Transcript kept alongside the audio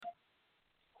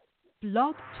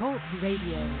Blog Talk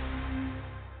Radio.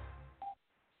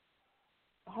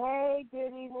 Hey, good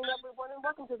evening, everyone, and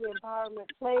welcome to the Empowerment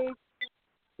Place.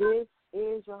 This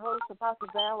is your host, Apostle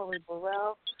Valerie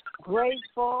Burrell.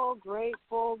 Grateful.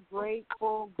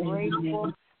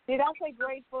 Did I say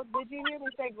grateful? Did you hear me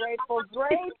say grateful?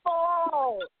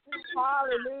 Grateful!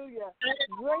 Hallelujah.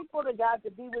 Grateful to God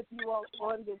to be with you all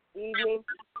on this evening.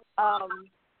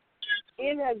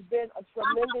 It has been a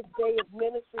tremendous day of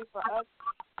ministry for us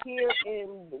here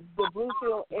in the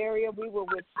Bluefield area. We were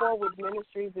with Forward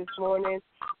Ministries this morning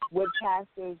with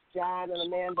Pastors John and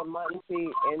Amanda Muncie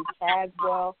in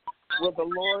Tazewell, where the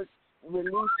Lord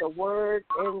released a word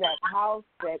in that house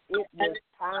that it was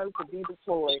time to be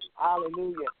deployed.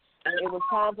 Hallelujah. It was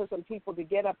time for some people to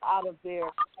get up out of their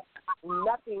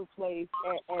nothing place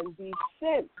and be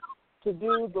sent to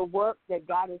do the work that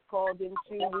God has called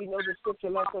into. We know the scripture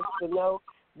lets us to know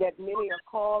that many are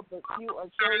called, but few are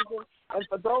chosen. And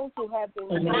for those who have been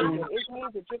chosen, it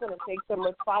means that you're going to take some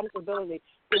responsibility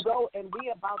to go and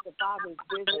be about the Father's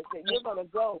business, that you're going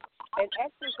to go and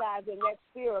exercise in that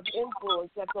sphere of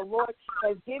influence that the Lord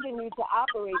has given you to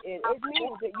operate in. It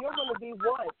means that you're going to be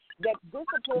one that's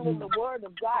disciplined in the Word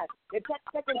of God. The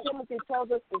Second Timothy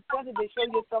tells us to study to show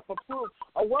yourself approved,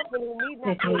 a workman who need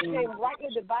not be ashamed,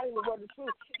 rightly dividing the word of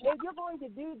truth. If you're going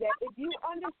to do that, if you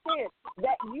understand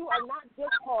that you are not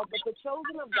just called, but the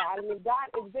chosen of God, and that God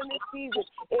is in this season,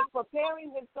 is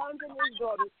preparing his sons and his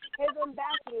daughters, his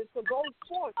ambassadors, to go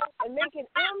forth and make an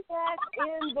impact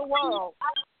in the world.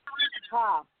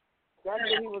 That's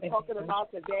what he was talking about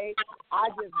today. I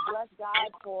just bless God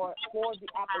for the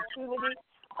opportunity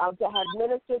to have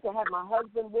ministered, to have my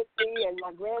husband with me and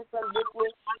my grandson with me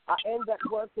in that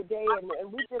work today.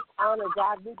 And we just honor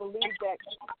God. We believe that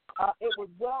it was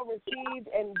well received,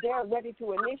 and they're ready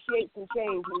to initiate some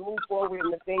change and move forward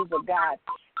in the things of God.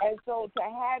 And so to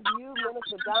have you,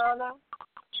 Minister Donna,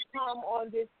 come on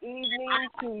this evening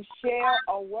to share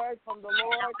a word from the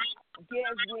Lord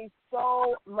gives me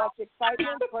so much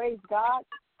excitement. Praise God.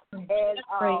 And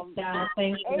praise God.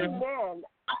 Thank you. Amen.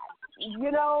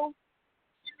 You know,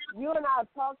 you and I have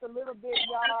talked a little bit,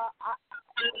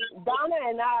 y'all. Donna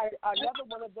and I are another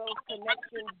one of those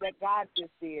connections that God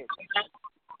just did.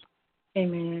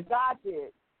 Amen. God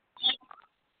did.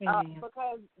 Amen.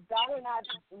 Because Donna and I,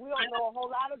 we don't know a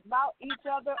whole lot about each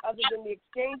other than the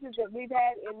exchanges that we've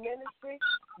had in ministry,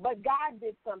 but God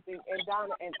did something in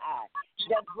Donna and I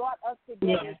that brought us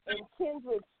together in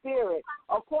kindred spirit,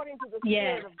 according to the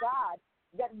Spirit of God,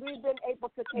 that we've been able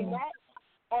to connect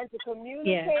and to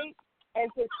communicate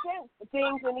and to sense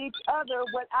things in each other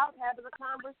without having a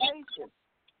conversation.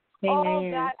 Amen. Oh,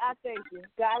 God, I thank you.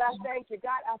 God, I thank you.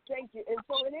 God, I thank you. And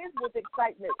so it is with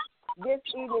excitement this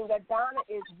evening that Donna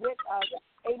is with us,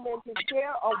 amen, to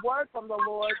share a word from the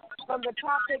Lord from the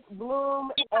topic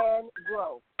Bloom and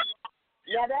Grow.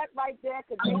 Now, that right there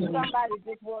could make somebody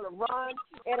just want to run.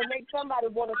 It'll make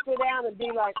somebody want to sit down and be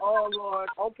like, oh, Lord,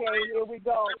 okay, here we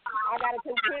go. I got to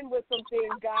contend with some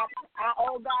things, God.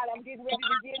 God, I'm getting ready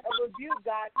to get a rebuke,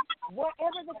 God.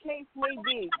 Whatever the case may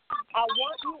be, I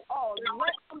want you all to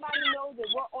let somebody know that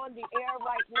we're on the air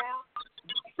right now.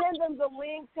 Send them the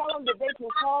link. Tell them that they can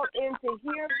call in to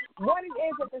hear what it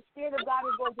is that the Spirit of God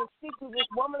is going to speak to this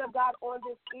woman of God on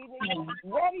this evening.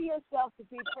 Ready yourself to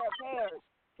be prepared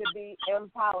to be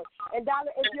empowered. And Donna,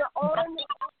 if you're on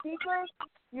speaker,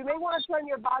 you may want to turn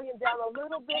your volume down a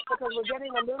little bit because we're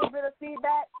getting a little bit of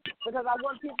feedback, because I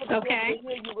want people to be able to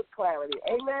hear you with clarity.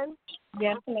 Amen?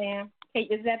 Yes, ma'am. Hey,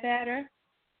 is that better?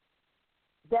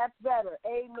 That's better.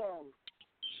 Amen.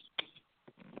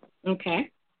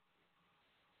 Okay.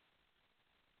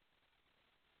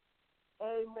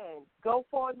 Amen. Go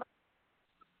forward.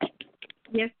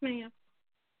 Yes, ma'am.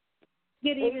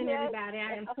 Good evening, everybody.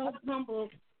 I am so humbled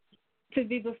to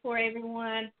be before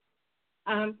everyone.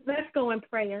 Let's go in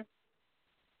prayer.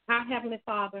 Our Heavenly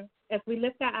Father, as we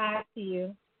lift our eyes to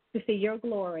you to see your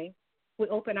glory, we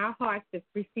open our hearts to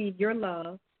receive your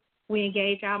love. We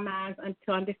engage our minds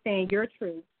to understand your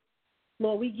truth.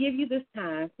 Lord, we give you this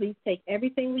time. Please take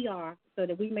everything we are so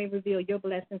that we may reveal your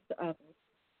blessings to others.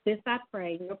 This I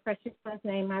pray in your precious Son's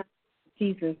name,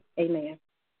 Jesus. Amen.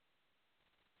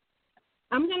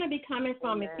 I'm going to be coming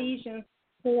from Ephesians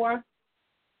 4,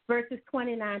 verses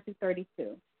 29 to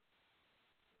 32.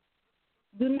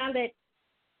 Do not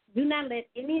let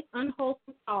any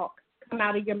unwholesome talk come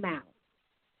out of your mouth,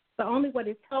 but only what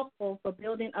is helpful for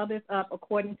building others up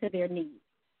according to their needs,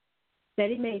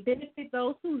 that it may benefit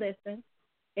those who listen,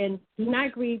 and do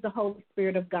not grieve the Holy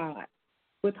Spirit of God,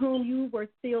 with whom you were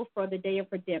sealed for the day of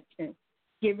redemption.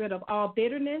 Get rid of all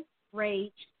bitterness,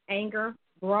 rage, anger,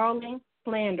 brawling,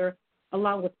 slander,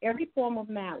 along with every form of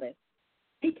malice.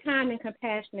 Be kind and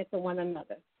compassionate to one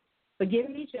another,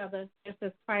 forgiving each other just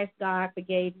as Christ God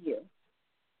forgave you.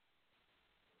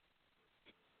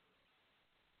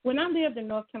 When I lived in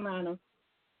North Carolina,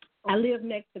 I lived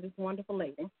next to this wonderful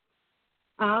lady.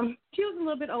 She was a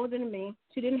little bit older than me.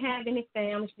 She didn't have any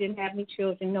family. She didn't have any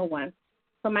children, no one.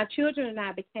 So my children and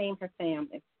I became her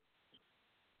family.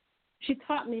 She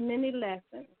taught me many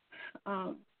lessons.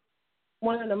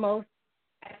 One of the most,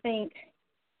 I think,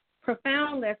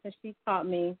 profound lessons she taught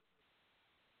me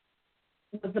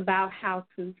was about how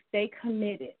to stay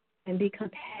committed and be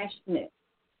compassionate.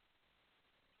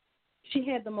 She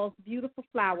had the most beautiful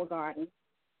flower garden.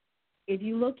 If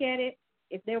you look at it,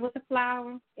 if there was a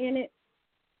flower in it,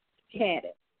 she had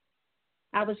it.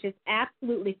 I was just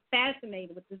absolutely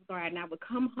fascinated with this garden. I would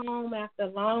come home after a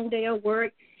long day of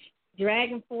work,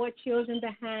 dragging 4 children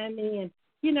behind me, and,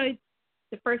 you know,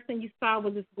 the first thing you saw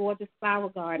was this gorgeous flower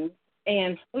garden.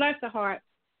 And bless her heart,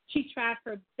 she tried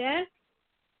her best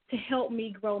to help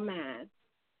me grow mine.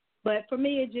 But for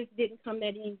me, it just didn't come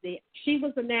that easy. She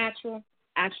was a natural.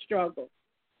 I struggled.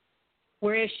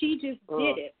 Whereas she just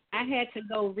did it. I had to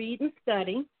go read and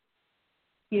study.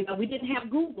 You know, we didn't have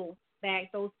Google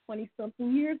back those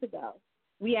 20-something years ago.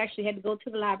 We actually had to go to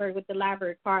the library with the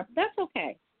library card. But that's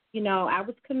okay. You know, I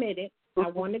was committed. I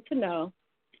wanted to know.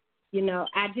 You know,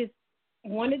 I just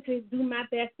wanted to do my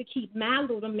best to keep my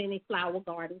little mini flower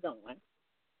garden going.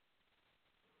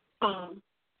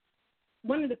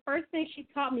 One of the first things she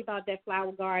taught me about that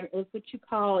flower garden was what you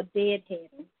call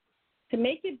deadheading. To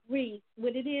make it brief,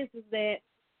 what it is that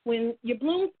when your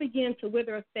blooms begin to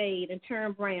wither or fade and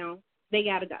turn brown, they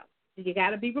got to go. You got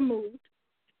to be removed.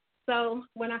 So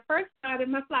when I first started,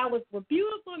 my flowers were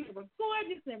beautiful and they were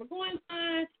gorgeous and they were going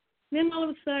fine. Then all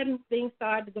of a sudden, things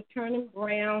started to go turning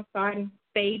brown, starting to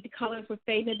fade. The colors were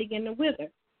fading and beginning to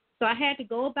wither. So I had to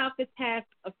go about the task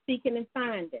of seeking and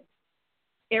finding.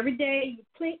 Every day you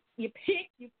pick,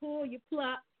 you pull, you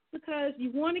pluck, because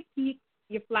you want to keep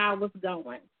your flowers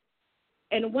going.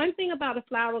 And one thing about a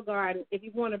flower garden, if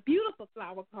you want a beautiful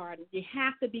flower garden, you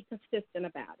have to be consistent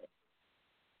about it.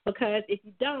 Because if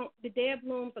you don't, the dead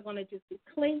blooms are going to just be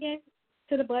clinging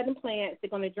to the budding plants. They're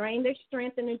going to drain their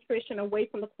strength and nutrition away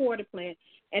from the core of the plant.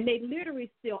 And they literally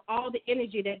steal all the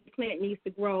energy that the plant needs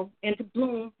to grow and to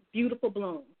bloom beautiful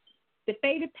blooms. The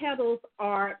faded petals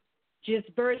are just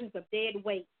versions of dead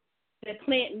weight that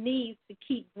plant needs to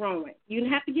keep growing. You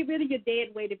have to get rid of your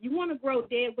dead weight. If you want to grow,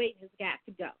 dead weight has got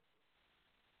to go.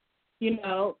 You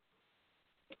know,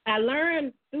 I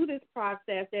learned through this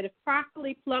process that if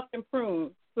properly plucked and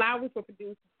pruned, flowers will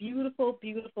produce beautiful,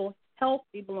 beautiful,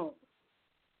 healthy blooms.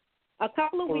 A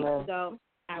couple of weeks ago,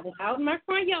 I was out in my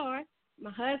front yard.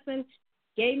 My husband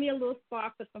gave me a little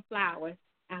spark for some flowers.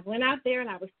 I went out there and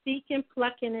I was seeking,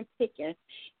 plucking, and picking.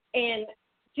 And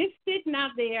just sitting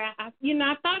out there, I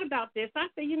thought about this. I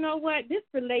said, you know what? This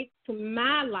relates to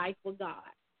my life with God.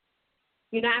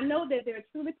 You know, I know that there are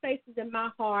truly places in my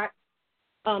heart,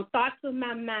 thoughts of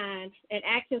my mind, and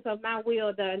actions of my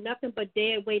will that are nothing but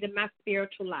dead weight in my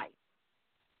spiritual life.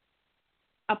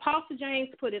 Apostle James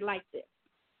put it like this.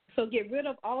 So get rid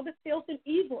of all the filth and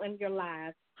evil in your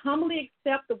lives. Humbly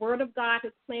accept the word of God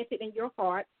that's planted in your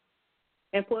heart,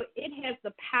 and for it has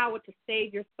the power to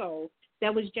save your soul.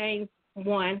 That was James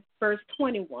 1, verse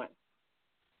 21.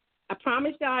 I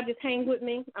promise y'all, just hang with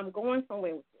me. I'm going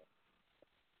somewhere with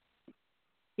this.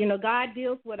 You know, God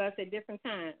deals with us at different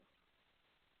times.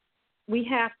 We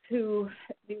have to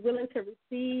be willing to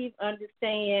receive,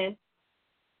 understand,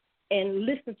 and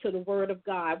listen to the word of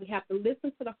God. We have to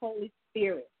listen to the Holy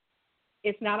Spirit.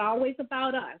 It's not always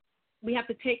about us. We have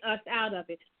to take us out of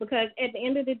it, because at the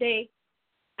end of the day,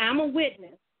 I'm a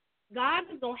witness. God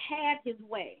is going to have his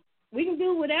way. We can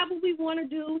do whatever we want to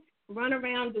do, run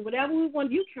around, do whatever we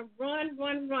want. You can run,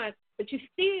 but you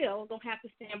still going to have to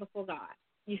stand before God.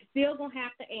 You still going to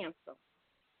have to answer.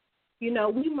 You know,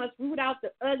 we must root out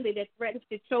the ugly that threatens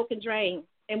to choke and drain,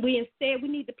 and we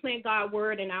need to plant God's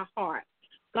word in our heart.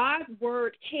 God's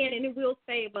word can and it will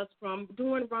save us from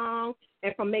doing wrong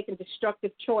and from making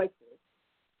destructive choices.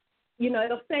 You know,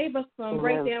 it'll save us from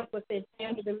breakdowns within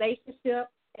family relationships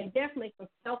and definitely from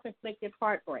self-inflicted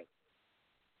heartbreak.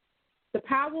 The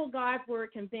power of God's word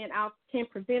can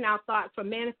prevent our thoughts from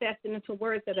manifesting into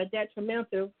words that are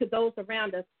detrimental to those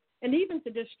around us and even to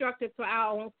destructive to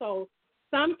our own souls.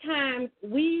 Sometimes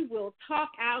we will talk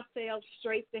ourselves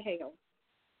straight to hell.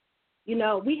 You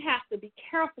know, we have to be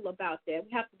careful about that.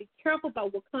 We have to be careful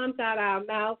about what comes out of our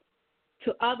mouth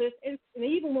to others. And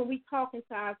even when we talking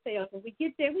to ourselves, when we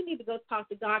get there, we need to go talk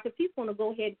to God, because he's going to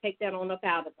go ahead and take that on up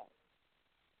out of us.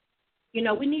 You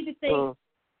know, we need to think,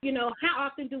 you know, how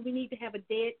often do we need to have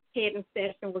a deadheading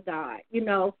session with God? You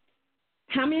know,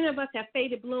 How many of us have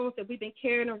faded blooms that we've been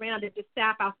carrying around that just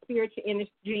sap our spiritual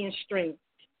energy and strength,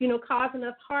 causing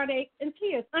us heartache and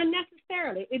tears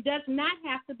unnecessarily? It does not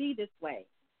have to be this way.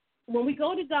 When we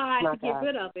go to God to get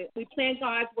rid of it, we plant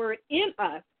God's word in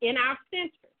us, in our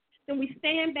center. Then we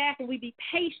stand back and we be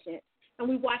patient and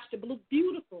we watch the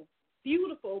beautiful,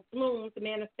 beautiful blooms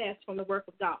manifest from the work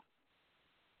of God.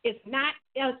 It's not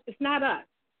us. It's not us.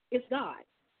 It's God.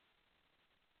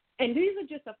 And these are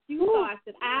just a few thoughts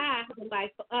that I would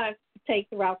like for us to take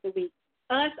throughout the week.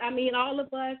 Us, I mean all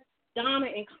of us, Donna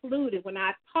included. When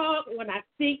I talk, when I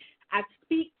speak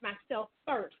myself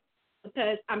first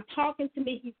because I'm talking to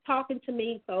me, he's talking to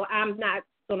me, so I'm not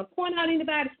going to point out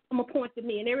anybody. I'm going to point to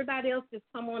me, and everybody else just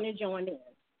come on and join in.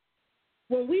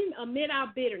 When we admit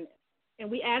our bitterness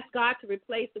and we ask God to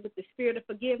replace it with the spirit of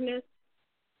forgiveness,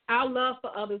 our love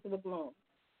for others will bloom.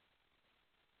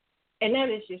 And that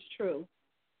is just true.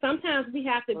 Sometimes we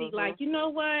have to be like, you know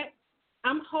what?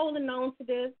 I'm holding on to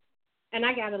this, and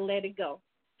I got to let it go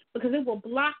because it will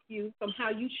block you from how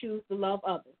you choose to love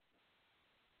others.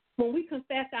 When we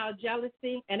confess our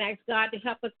jealousy and ask God to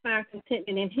help us find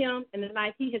contentment in him and the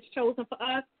life he has chosen for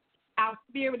us, our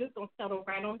spirit is going to settle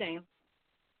right on down.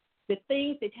 The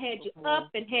things that had you up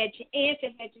and had you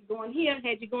anxious, had you going here,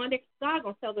 had you going there, God's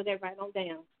going to settle that right on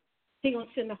down. He's going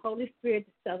to send the Holy Spirit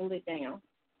to settle it down.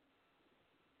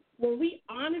 When we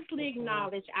honestly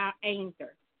acknowledge our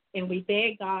anger and we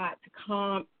beg God to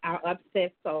calm our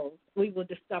upset souls, we will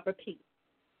discover peace.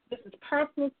 This is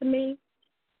personal to me.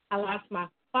 I lost my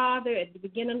father at the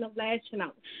beginning of last year, and I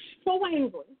was so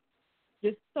angry,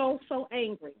 just so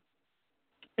angry.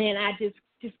 And I just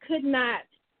could not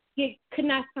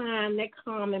find that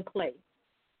calming place.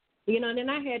 Then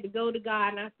I had to go to God,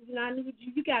 and I said, I need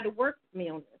you got to work with me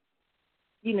on this.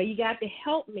 You got to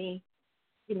help me.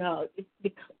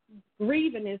 The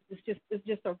grieving is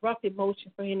just a rough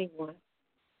emotion for anyone.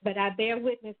 But I bear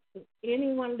witness to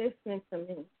anyone listening to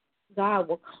me. God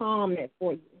will calm that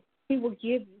for you. He will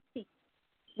give you peace.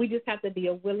 We just have to be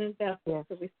a willing vessel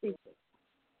to receive it.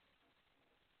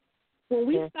 When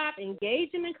we stop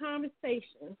engaging in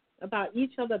conversations about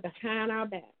each other behind our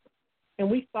back, and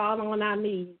we fall on our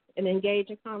knees and engage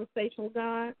in conversation with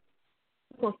God,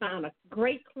 we're going to find a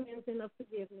great cleansing of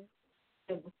forgiveness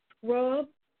that will scrub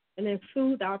and then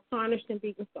soothe our tarnished and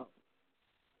beaten soul.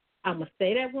 I'm going to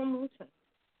say that one more time.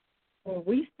 When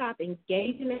we stop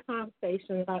engaging in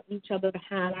conversation about each other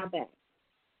behind our back,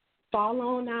 fall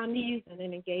on our knees and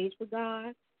then engage with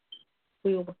God,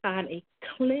 we will find a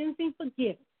cleansing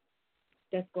forgiveness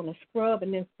that's going to scrub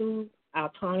and then soothe our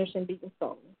tarnished and beaten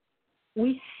soul.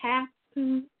 We have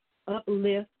to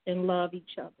uplift and love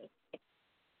each other.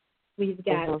 We've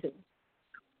got to.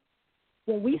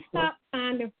 When we stop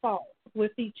finding fault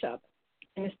with each other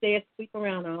and instead sweep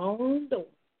around our own door,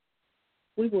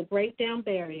 we will break down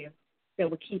barriers that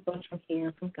will keep us from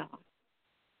hearing from God.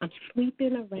 I'm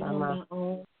sweeping around my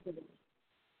own door.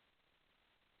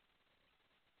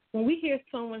 When we hear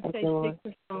someone say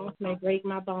sticks stones may break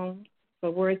my bones,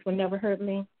 but words will never hurt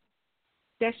me,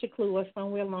 that should clue us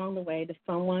somewhere along the way that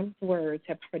someone's words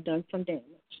have done some damage.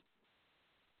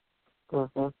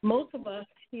 Most of us,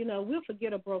 we'll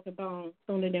forget a broken bone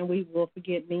sooner than we will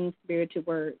forget mean-spirited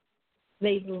words.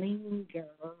 They linger.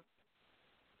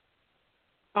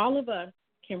 All of us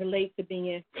can relate to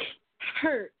being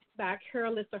hurt by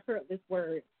careless or hurtless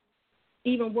words.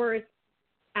 Even words,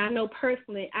 I know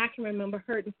personally, I can remember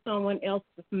hurting someone else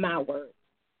with my words.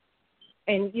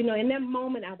 And, in that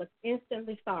moment, I was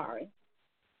instantly sorry.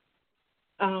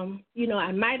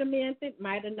 I might have meant it,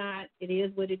 might have not. It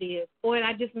is what it is. Or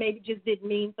I just didn't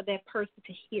mean for that person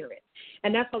to hear it.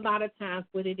 And that's a lot of times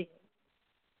what it is.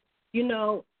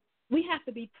 We have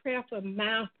to be prayerful and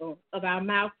mindful of our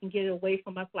mouth and get it away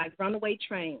from us like runaway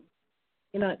trains.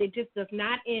 It just does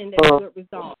not end at a good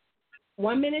result.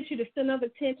 1 minute you just send up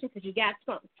attention because you got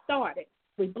something started.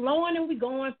 We're blowing and we're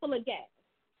going full of gas.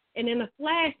 And in a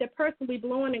flash, that person we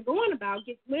blowing and going about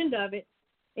gets wind of it.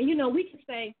 And, we can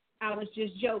say, I was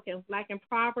just joking, like in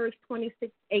Proverbs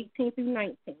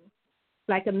 26:18-19.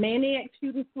 Like a maniac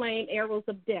shooting flame arrows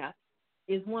of death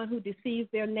is one who deceives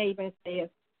their neighbor and says,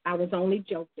 I was only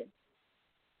joking.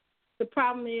 The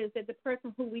problem is that the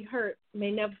person who we hurt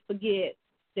may never forget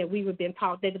that we have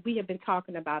been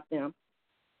talking about them.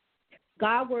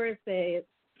 God's word says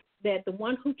that the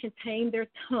one who can tame their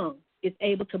tongue is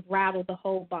able to bridle the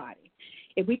whole body.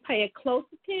 If we pay a close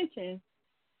attention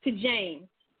to James,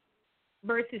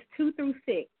 verses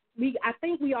 2-6, I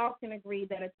think we all can agree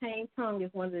that a tamed tongue is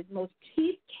one of the most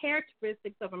key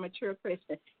characteristics of a mature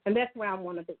Christian, and that's where I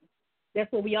want to be.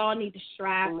 That's what we all need to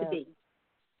strive to be.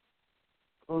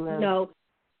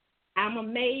 I'm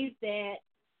amazed that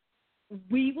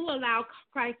we will allow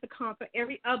Christ to conquer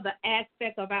every other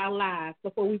aspect of our lives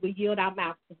before we will yield our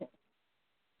mouth to him.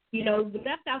 You know,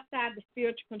 left outside the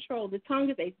spiritual control, the tongue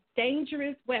is a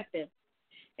dangerous weapon.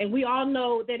 And we all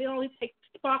know that it only takes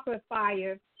a spark of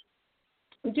fire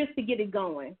just to get it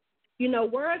going. You know,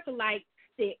 words are like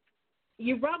sticks.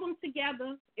 You rub them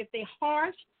together. If they're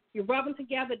harsh, you rub them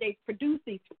together, they produce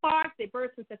these sparks. They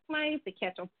burst into flames. They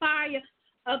catch on fire.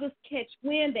 Others catch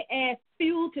wind. They add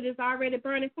fuel to this already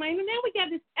burning flame. And then we got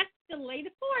this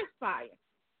escalated forest fire.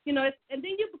 You know, and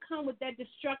then you become with that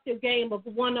destructive game of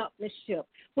one-upmanship.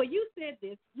 Well, you said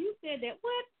this, you said that,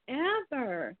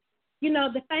 whatever. You know,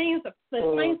 the flames are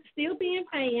still being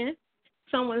fanned.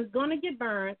 Someone's going to get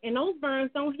burned, and those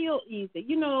burns don't heal easy.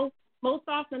 You know, most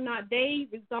often than not, they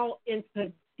result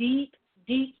into deep,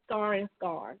 deep scarring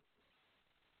scars.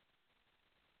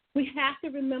 We have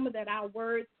to remember that our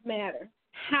words matter.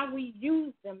 How we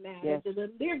use them matters. Yes. The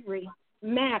delivery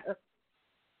matters.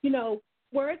 You know,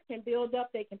 words can build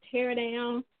up. They can tear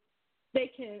down.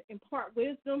 They can impart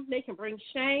wisdom. They can bring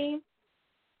shame.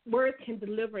 Words can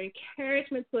deliver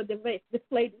encouragement to a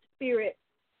deflated spirit.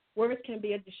 Words can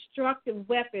be a destructive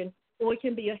weapon, or it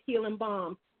can be a healing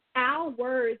balm. Our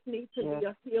words need to be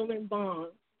a healing balm.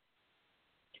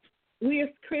 We as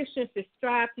Christians should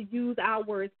strive to use our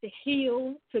words to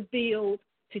heal, to build,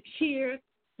 to cheer,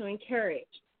 to encourage.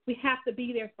 We have to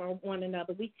be there for one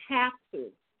another. We have to.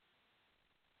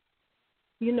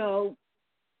 You know,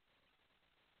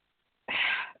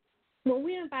 when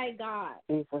we invite God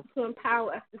to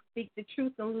empower us to speak the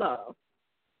truth in love,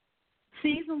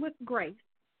 seasoned with grace,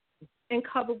 and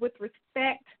covered with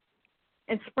respect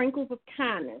and sprinkled with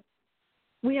kindness,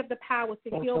 we have the power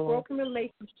to heal broken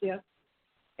relationships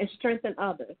and strengthen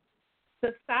others,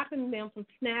 to stopping them from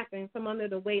snapping from under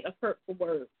the weight of hurtful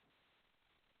words.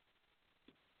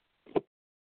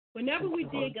 Whenever we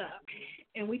dig up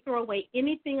and we throw away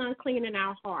anything unclean in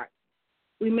our hearts,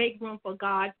 we make room for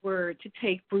God's word to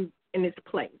take root in its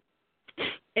place.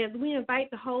 As we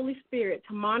invite the Holy Spirit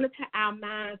to monitor our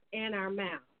minds and our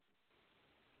mouths,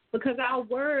 because our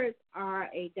words are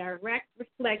a direct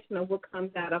reflection of what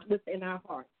comes out of within our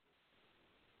hearts.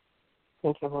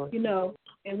 Thank you, Lord. You know,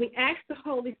 and we ask the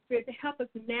Holy Spirit to help us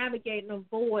navigate and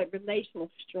avoid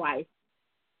relational strife.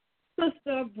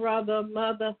 Sister, brother,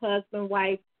 mother, husband,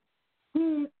 wife,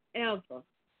 whomever,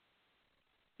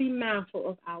 be mindful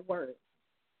of our words.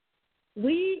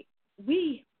 We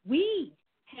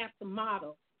have to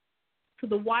model to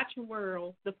the watching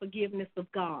world the forgiveness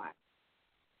of God.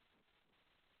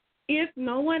 If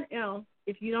no one else,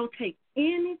 if you don't take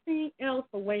anything else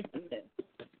away from this,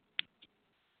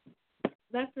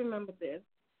 let's remember this.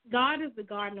 God is the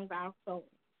gardener of our soul.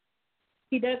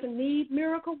 He doesn't need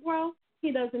miracle growth.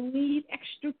 He doesn't need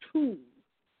extra tools.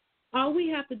 All we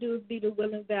have to do is be the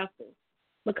willing vessels,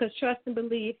 because trust and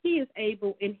believe he is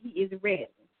able and he is ready.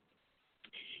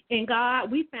 In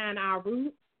God, we find our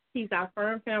root. He's our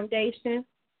firm foundation,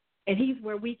 and he's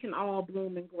where we can all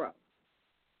bloom and grow.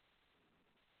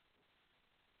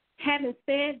 Having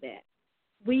said that,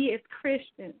 we as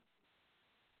Christians,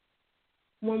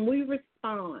 when we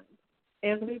respond,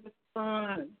 as we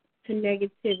respond to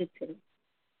negativity,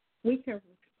 we can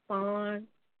respond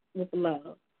with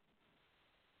love.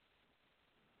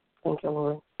 Thank you,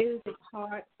 Lord. It is a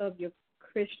part of your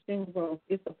Christian growth.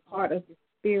 It's a part of your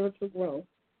spiritual growth.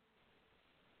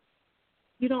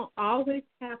 You don't always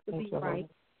have to be right.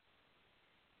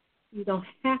 You don't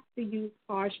have to use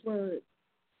harsh words.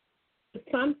 But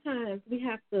sometimes we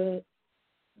have to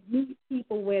meet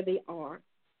people where they are.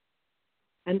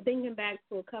 I'm thinking back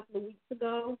to a couple of weeks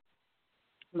ago.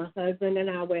 My husband and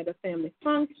I were at a family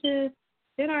function.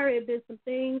 There had already been some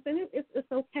things, and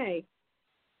it's okay.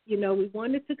 You know, we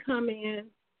wanted to come in,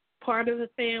 part of the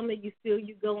family.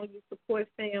 You go and you support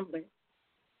family.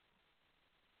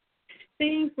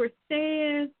 Things were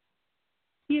said,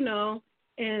 you know,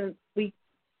 and it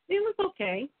was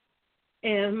okay.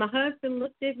 And my husband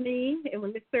looked at me, and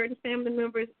when the certain family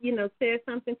members, you know, said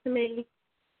something to me,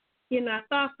 you know, I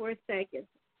thought for a second,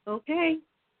 okay.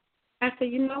 I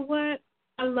said, you know what?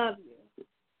 I love you,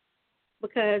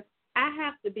 because I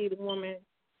have to be the woman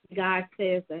God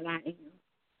says that I am.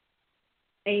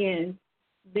 And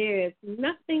there is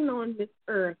nothing on this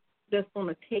earth that's going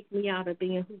to take me out of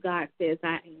being who God says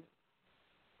I am.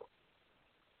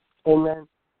 Amen.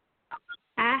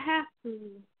 I have to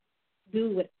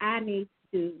do what I need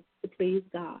to do to please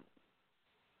God.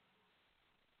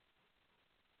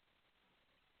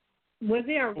 Was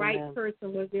there a right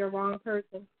person? Was there a wrong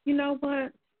person? You know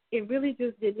what? It really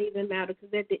just didn't even matter,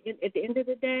 because at the end of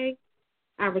the day,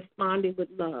 I responded with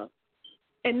love.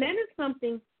 And that is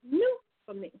something new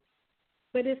for me.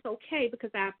 but it's okay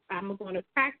because I'm going to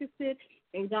practice it,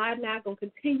 and God now going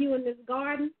to continue in this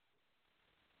garden,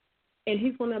 and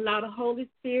He's going to allow the Holy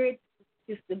Spirit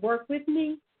just to work with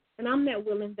me, and I'm that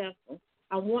willing vessel.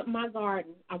 I want my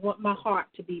garden, I want my heart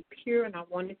to be pure, and I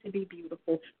want it to be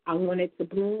beautiful. I want it to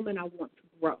bloom, and I want to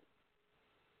grow.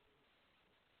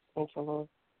 Thank you, Lord.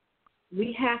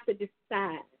 We have to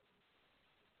decide,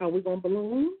 are we going to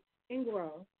bloom and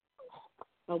grow,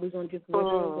 or are we going to just wither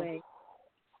away?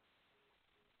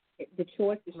 The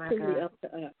choice is truly up to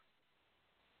us.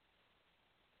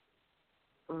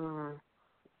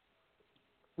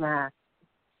 My.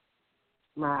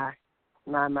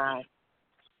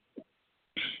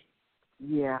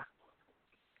 Yeah.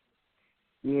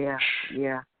 The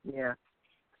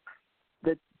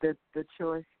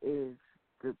choice is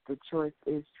the choice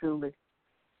is truly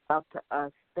up to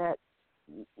us. That,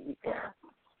 you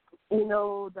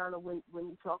know, Donna, when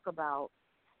you talk about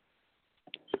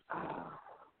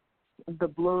the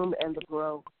bloom and the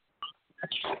grow,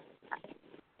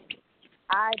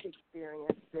 I've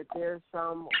experienced that there's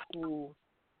some who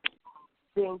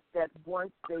think that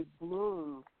once they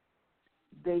bloom,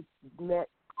 they've met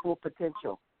full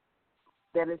potential.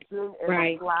 That as soon as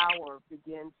a flower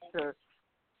begins to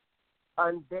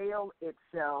unveil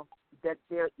itself, that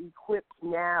they're equipped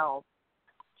now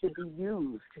to be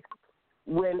used,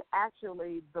 when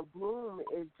actually the bloom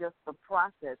is just the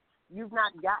process. You've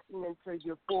not gotten into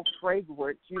your full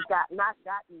fragrance. You've not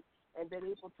gotten and been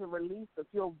able to release the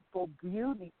full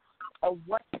beauty of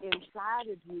what's inside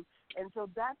of you. And so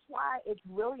that's why it's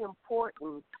really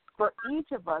important for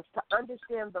each of us to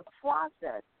understand the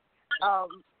process of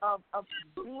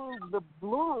being the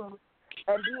bloom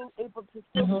and being able to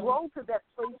still grow to that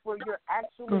place where you're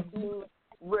actually being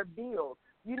revealed.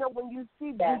 You know, when you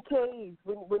see bouquets,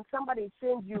 when somebody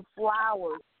sends you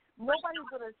flowers, nobody's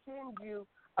going to send you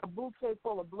a bouquet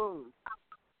full of blooms.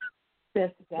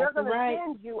 That's They're going to right.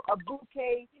 send you a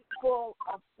bouquet full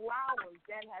of flowers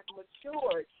that have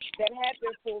matured, that have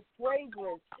their full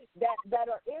fragrance, that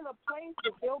are in a place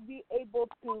that they'll be able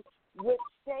to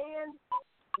withstand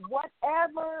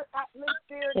whatever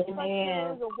atmospheric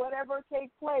pressures or whatever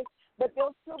takes place, but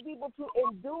they'll still be able to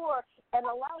endure and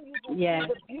allow you to see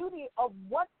the beauty of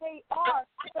what they are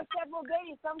for several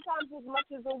days, sometimes as much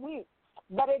as a week.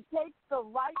 But it takes the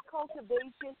right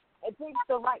cultivation, it takes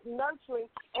the right nurturing,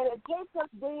 and it takes us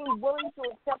being willing to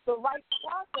accept the right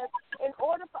process in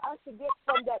order for us to get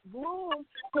from that bloom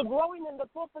to growing in the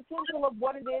full potential of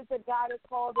what it is that God has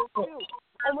called us to.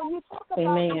 And when you talk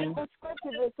about the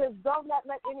scriptures, it says, don't let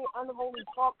any unholy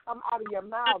talk come out of your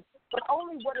mouth, but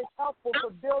only what is helpful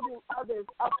for building others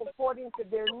up according to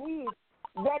their needs,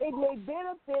 that it may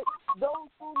benefit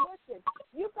those who listen.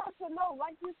 You got to know,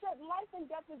 like you said, life and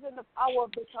death is in the power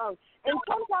of the tongue. And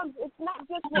sometimes it's not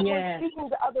just what we're speaking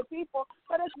to other people,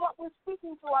 but it's what we're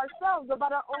speaking to ourselves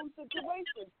about our own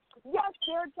situation. Yes,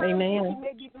 there are times when you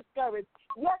may be discouraged.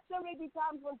 Yes, there may be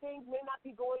times when things may not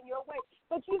be going your way.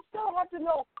 But you still have to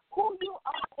know who you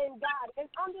are in God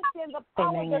and understand the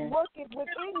power that worketh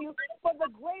within you for the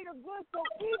greater good. So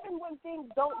even when things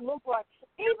don't look right,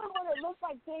 even when it looks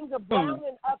like things are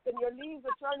browning up and your leaves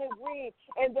are turning green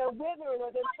and they're withering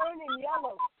or they're turning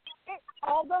yellow,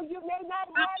 although you may not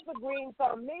have the green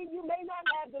thumb, you may not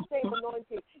have the same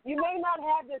anointing, you may not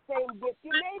have the same gift,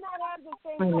 you may not have the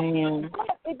same thing,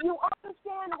 but if you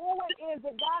understand who it is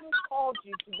that God has called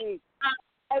you to be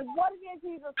and what it is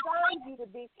He's assigned you to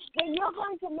be, then you're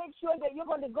going to make sure that you're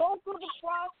going to go through the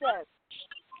process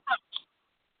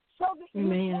so that you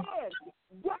can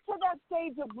get to that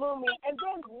stage of blooming and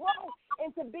then grow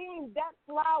into being that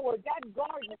flower, that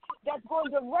garden that's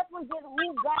going to represent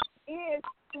who God is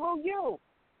through you.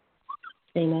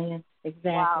 Amen.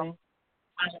 Exactly. Wow.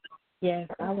 Yes,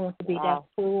 I want to be that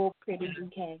full, pretty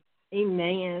bouquet.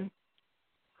 Amen.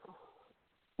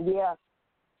 Yeah.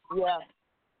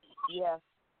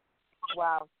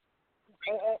 Wow.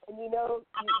 And you know,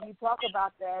 you talk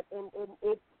about that, and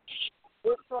it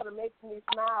sort of makes me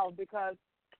smile because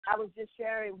I was just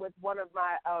sharing with one of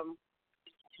my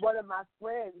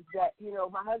friends that, you know,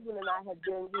 my husband and I had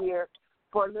been here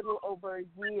for a little over a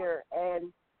year,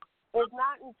 and it's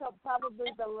not until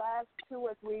probably the last 2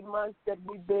 or 3 months that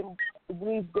we've been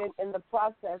in the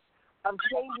process of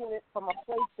changing it from a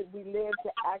place that we live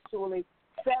to actually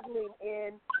settling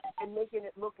in and making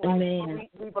it look like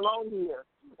we belong here.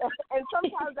 And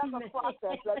sometimes that's a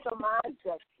process, that's a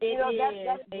mindset.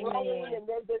 That's growing and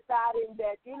then deciding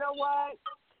that, you know what,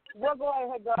 we're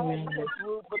going to go ahead and take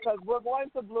root because we're going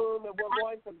to bloom and we're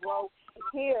going to grow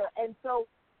here. And so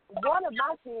one of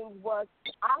my things was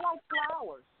I like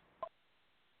flowers.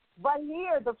 But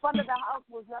here, the front of the house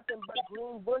was nothing but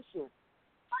green bushes.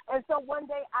 And so one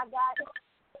day I got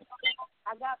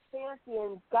fancy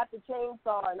and got the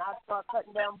chainsaw and I start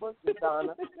cutting down bushes,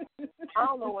 Donna. I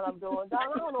don't know what I'm doing,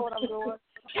 Donna. I don't know what I'm doing.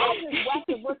 I just whacked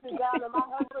the bushes down, and my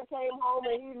husband came home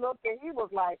and he looked and he was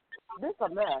like, "This a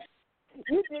mess.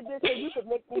 You did this so you could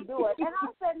make me do it." And I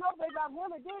said, "No, baby, I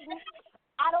really didn't.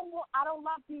 I don't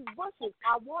like these bushes.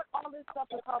 I want all this stuff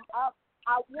to come up.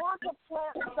 I want to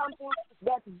plant something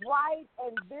that's bright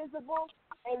and visible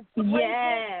and fragrant.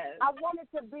 Yes. I want it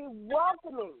to be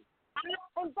welcoming."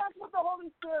 And that's what the Holy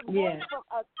Spirit wants from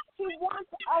us. He wants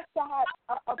us to have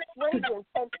a fragrance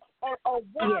and a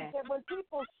warmth. And when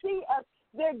people see us,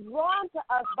 they're drawn to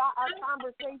us by our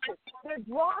conversation. They're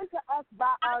drawn to us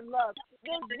by our love.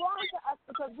 They're drawn to us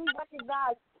because they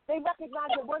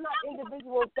recognize that we're not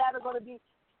individuals that are going to be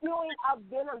spewing out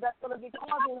venom that's going to be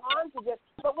causing harm to them,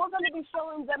 but we're going to be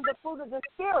showing them the fruit of the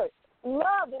Spirit.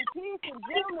 Love and peace and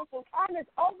gentleness and kindness,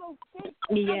 all those things,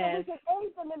 so that we can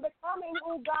aid them in becoming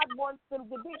who God wants them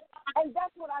to be. And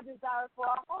that's what I desire for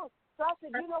our home. So I said,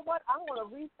 you know what? I'm going to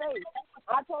reface.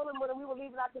 I told him when we were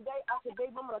leaving out today, I said,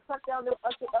 babe, I'm going to cut down the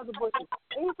other bushes.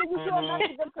 And he said, you sure not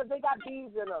to them because they got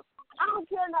bees in them. I don't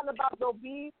care nothing about no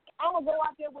bees. I'm going to go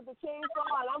out there with the chainsaw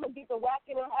and I'm going to get the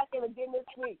whacking and hacking again this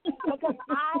week because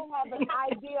I have an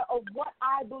idea of what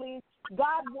I believe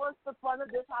God wants the front of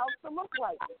this house to look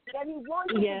like. That He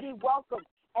wants it to be welcome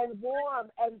and warm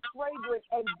and fragrant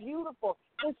and beautiful.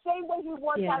 The same way He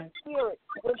wants our spirit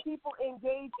when people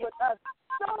engage with us,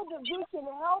 so that we can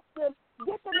help them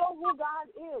get to know who God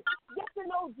is, get to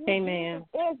know who Jesus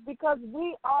is, because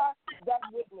we are that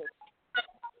witness.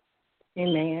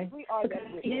 Amen. We are that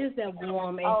witness. He is that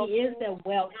warm and He is that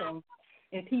welcome.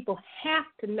 And people have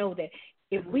to know that.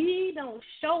 If we don't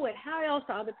show it, how else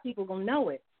are other people going to know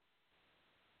it?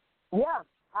 Yeah.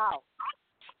 How?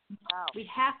 We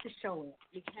have to show it.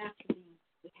 We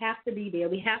have to be there.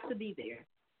 We have to be there.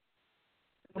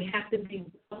 We have to be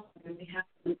welcome.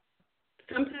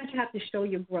 Sometimes you have to show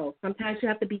your growth. Sometimes you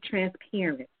have to be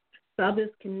transparent so others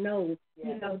can know,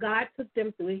 God took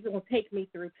them through. He's going to take me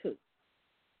through too.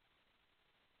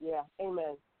 Yeah.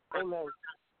 Amen. Amen.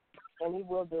 And He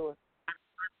will do it.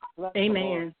 Bless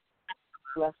Amen.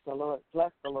 Bless the Lord.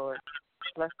 Bless the Lord.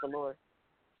 Bless the Lord.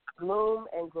 Bloom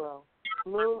and grow.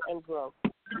 Bloom and grow.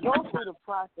 Go through the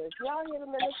process. Y'all hear the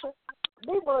minister?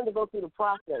 Be willing to go through the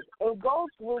process and go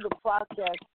through the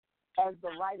process as the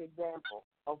right example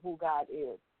of who God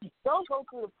is. Don't go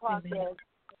through the process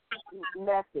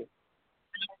messy.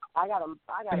 I got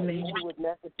an issue with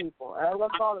messy people. I ain't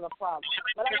gonna call it a problem,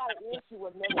 but I got an issue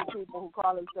with messy people who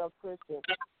call themselves Christians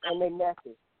and they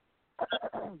messy.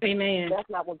 Amen. That's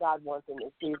not what God wants in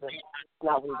this season. It's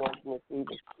not what He wants in this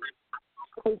season.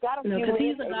 We've got a few because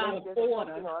minutes. He's about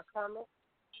order.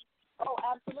 Oh,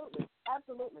 absolutely.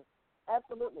 Absolutely.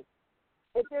 Absolutely.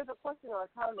 If there's a question or a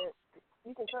comment,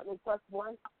 you can certainly press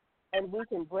 1, and we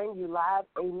can bring you live.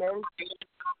 Amen.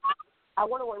 I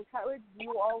want to encourage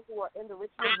you all who are in the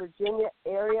Richmond, Virginia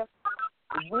area.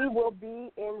 We will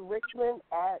be in Richmond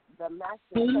at the Master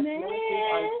Church Ministry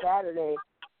on Saturday,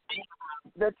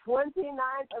 the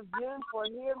 29th of June, for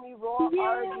Hear Me Roar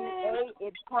RDA.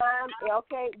 It's time.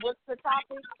 Okay, what's the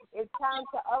topic? It's time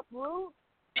to uproot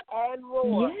and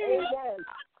roar. Amen.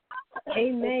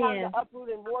 Amen. It's time to uproot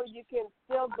and roar. You can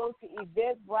still go to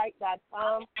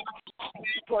eventbrite.com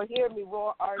for Hear Me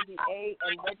Roar RDA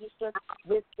and register.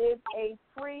 This is a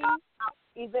free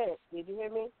event. Did you hear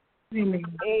me? Amen.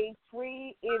 A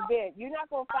free event. You're not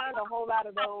going to find a whole lot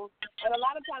of those. And a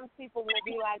lot of times people will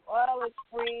be like, oh, it's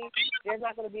free. There's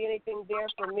not going to be anything there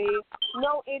for me.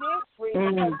 No, it is free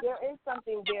because there is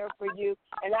something there for you.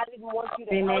 And I didn't want you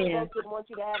to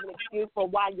have an excuse for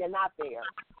why you're not there.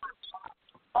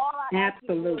 All I ask you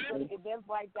to do is go to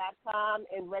eventbrite.com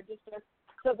and register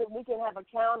so that we can have a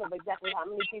count of exactly how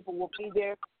many people will be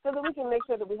there, so that we can make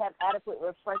sure that we have adequate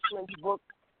refreshments, books,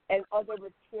 and other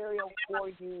material for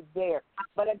you there.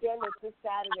 But again, it's this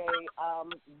Saturday,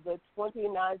 the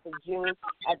 29th of June,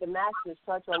 at the Master's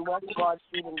Church on West Broad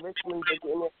Street in Richmond,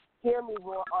 Virginia. Hear Me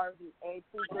Roar RVA.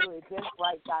 Please go to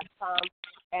eventbrite.com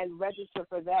and register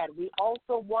for that. We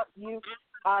also want you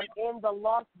in the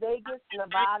Las Vegas,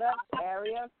 Nevada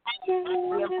area.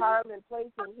 The Empowerment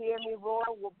Place in Hear Me Roar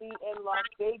will be in Las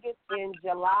Vegas in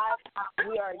July.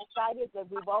 We are excited that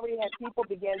we've already had people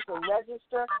begin to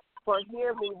register for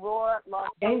Hear Me Roar Las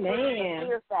Vegas. Amen.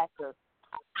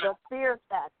 The fear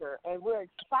factor. And we're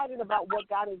excited about what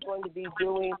God is going to be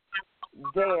doing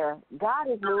there.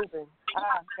 God is moving.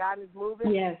 God is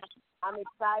moving. Yes. I'm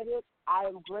excited. I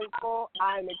am grateful.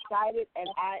 I am excited, and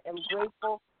I am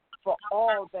grateful for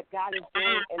all that God is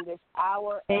doing in this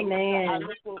hour. Amen. Our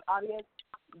listening audience,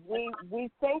 we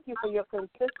thank you for your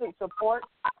consistent support.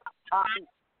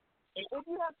 If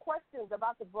you have questions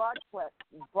about the broadcast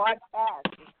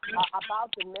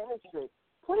about the ministry,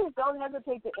 please don't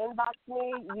hesitate to inbox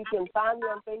me. You can find me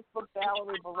on Facebook,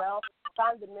 Valerie Burrell.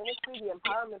 Find the ministry, the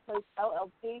Empowerment Place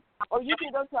LLC, or you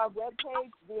can go to our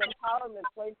webpage,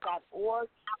 theempowermentplace.org,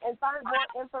 and find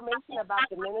more information about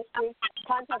the ministry.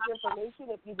 Contact information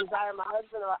if you desire my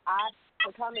husband or I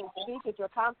to come and speak at your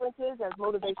conferences as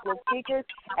motivational speakers,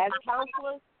 as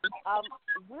counselors.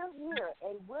 We're here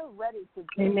and we're ready to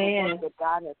do the work that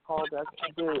God has called us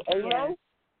to do. Amen.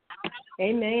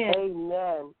 Amen.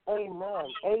 Amen. Amen.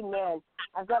 Amen.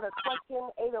 I've got a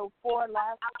question, 804,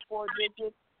 last 4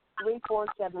 digits,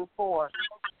 3474.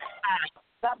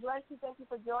 God bless you. Thank you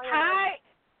for joining us.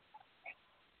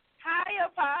 Hi,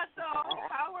 Apostle.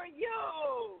 How are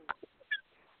you?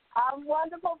 I'm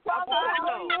wonderful, Prophet. How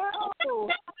are you?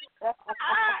 I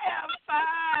am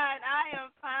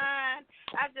fine.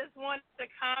 I just wanted to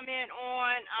comment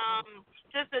on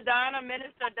Sister Donna,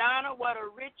 Minister Donna. What a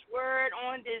rich word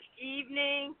on this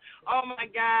evening. Oh, my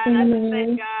God. I just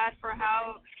thank God for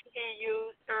how He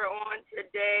used her on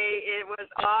today. It was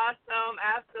awesome.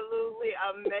 Absolutely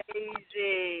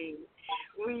amazing.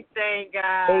 We thank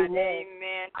God.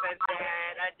 Amen for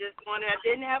that. I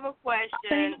didn't have a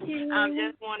question.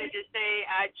 Just wanted to say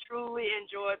I truly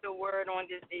enjoyed the word on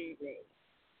this evening.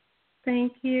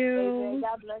 Thank you. Amen.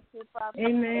 God bless you, Prophet.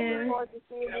 Amen. Look forward to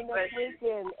seeing you next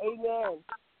weekend. Amen.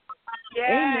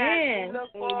 Yes, Amen. We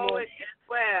look forward as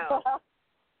well.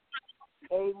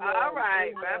 Amen. All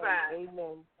right. Amen. Bye-bye.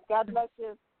 Amen. God bless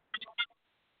you.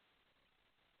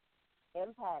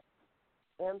 Impact.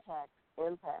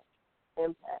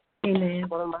 Amen.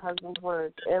 One of my husband's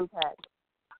words, impact.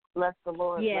 Bless the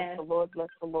Lord. Yes. Bless the Lord. Bless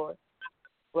the Lord.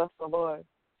 Bless the Lord.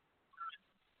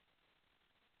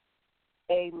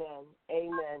 Amen.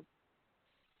 Amen.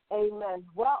 Amen.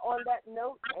 Well, on that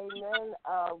note, amen,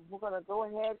 we're going to go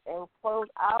ahead and close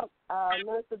out.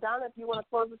 Minister Donna, if you want to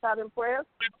close us out in prayer.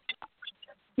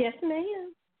 Yes,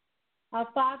 ma'am. Our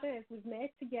Father, as we've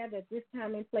met together at this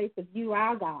time and place of you,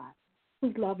 our God,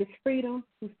 whose love is freedom,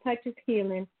 whose touch is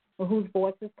healing, and whose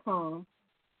voice is calm.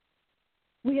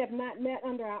 We have not met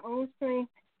under our own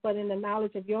strength, but in the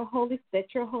knowledge of your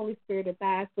that your Holy Spirit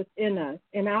abides within us,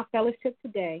 in our fellowship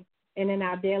today, and in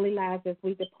our daily lives as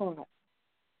we depart.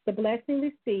 The blessing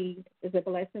received is a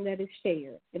blessing that is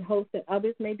shared in hopes that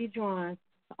others may be drawn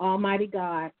to Almighty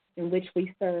God in which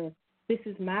we serve. This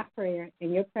is my prayer.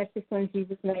 In your precious Son,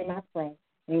 Jesus' name I pray.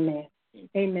 Amen.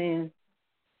 Amen.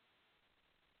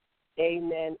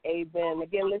 Amen. Amen.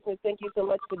 Again, listeners, thank you so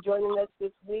much for joining us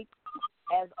this week.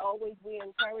 As always, we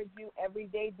encourage you every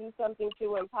day, do something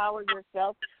to empower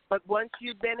yourself. But once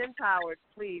you've been empowered,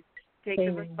 please take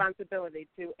the responsibility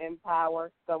to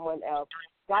empower someone else.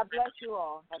 God bless you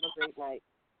all. Have a great night.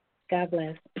 God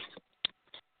bless.